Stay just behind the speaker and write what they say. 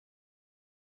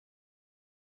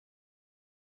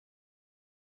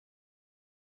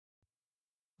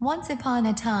Once upon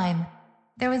a time,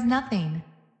 there was nothing.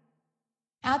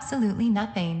 Absolutely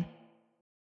nothing.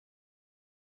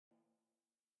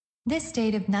 This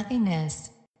state of nothingness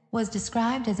was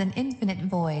described as an infinite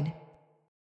void.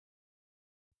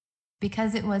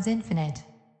 Because it was infinite,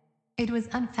 it was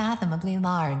unfathomably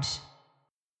large.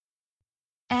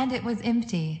 And it was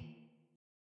empty.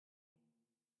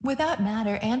 Without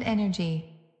matter and energy,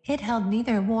 it held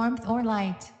neither warmth or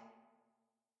light.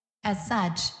 As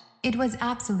such, it was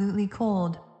absolutely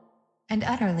cold and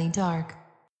utterly dark.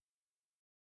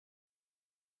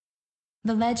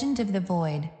 The legend of the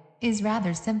void is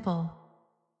rather simple.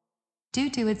 Due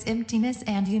to its emptiness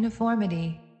and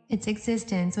uniformity, its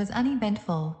existence was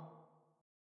uneventful.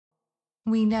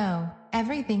 We know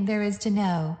everything there is to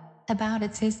know about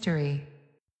its history.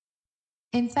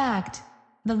 In fact,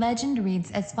 the legend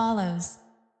reads as follows.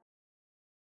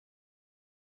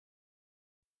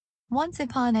 Once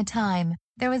upon a time,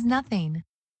 there was nothing,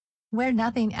 where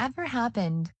nothing ever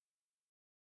happened.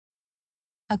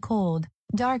 A cold,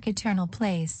 dark eternal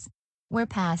place, where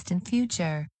past and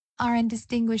future are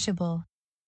indistinguishable.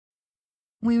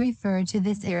 We refer to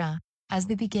this era as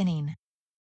the beginning.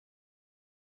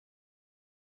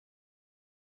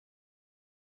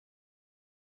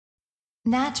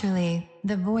 Naturally,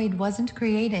 the void wasn't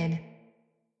created.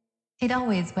 It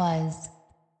always was.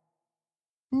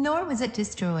 Nor was it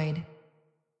destroyed.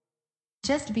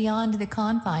 Just beyond the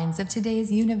confines of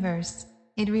today's universe,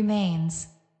 it remains.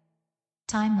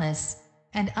 Timeless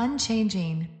and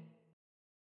unchanging.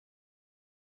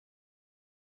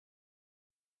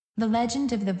 The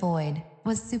legend of the void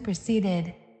was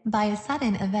superseded by a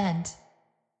sudden event.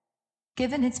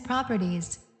 Given its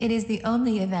properties, it is the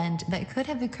only event that could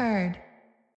have occurred.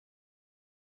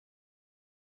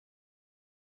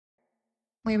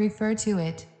 We refer to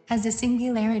it as a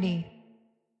singularity,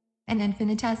 an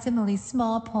infinitesimally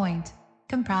small point,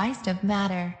 comprised of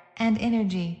matter and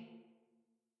energy.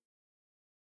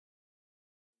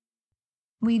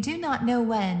 We do not know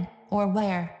when or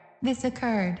where this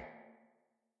occurred.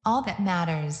 All that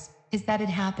matters is that it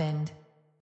happened.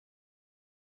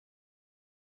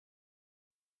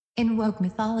 In woke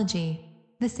mythology,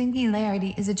 the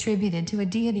singularity is attributed to a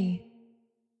deity.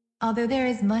 Although there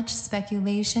is much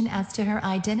speculation as to her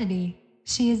identity,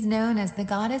 she is known as the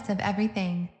goddess of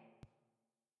everything.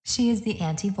 She is the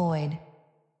anti-void,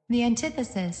 the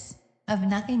antithesis of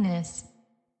nothingness.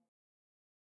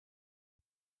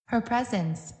 Her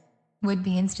presence would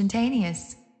be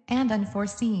instantaneous and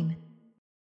unforeseen.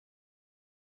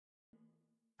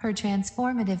 Her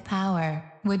transformative power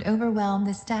would overwhelm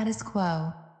the status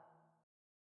quo.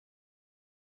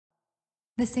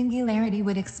 The singularity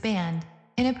would expand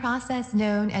in a process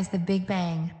known as the Big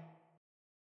Bang.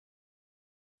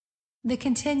 The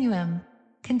continuum,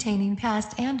 containing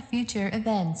past and future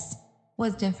events,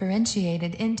 was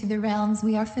differentiated into the realms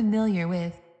we are familiar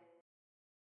with.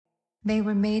 They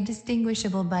were made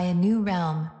distinguishable by a new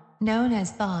realm, known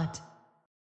as thought.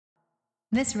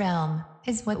 This realm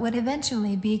is what would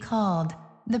eventually be called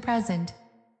the present.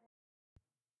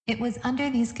 It was under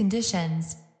these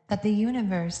conditions that the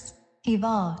universe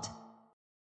evolved.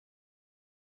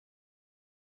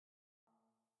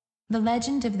 The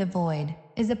legend of the void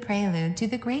is a prelude to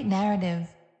the great narrative.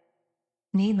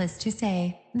 Needless to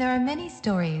say, there are many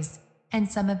stories, and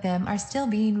some of them are still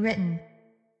being written.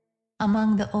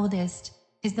 Among the oldest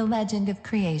is the legend of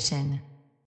creation.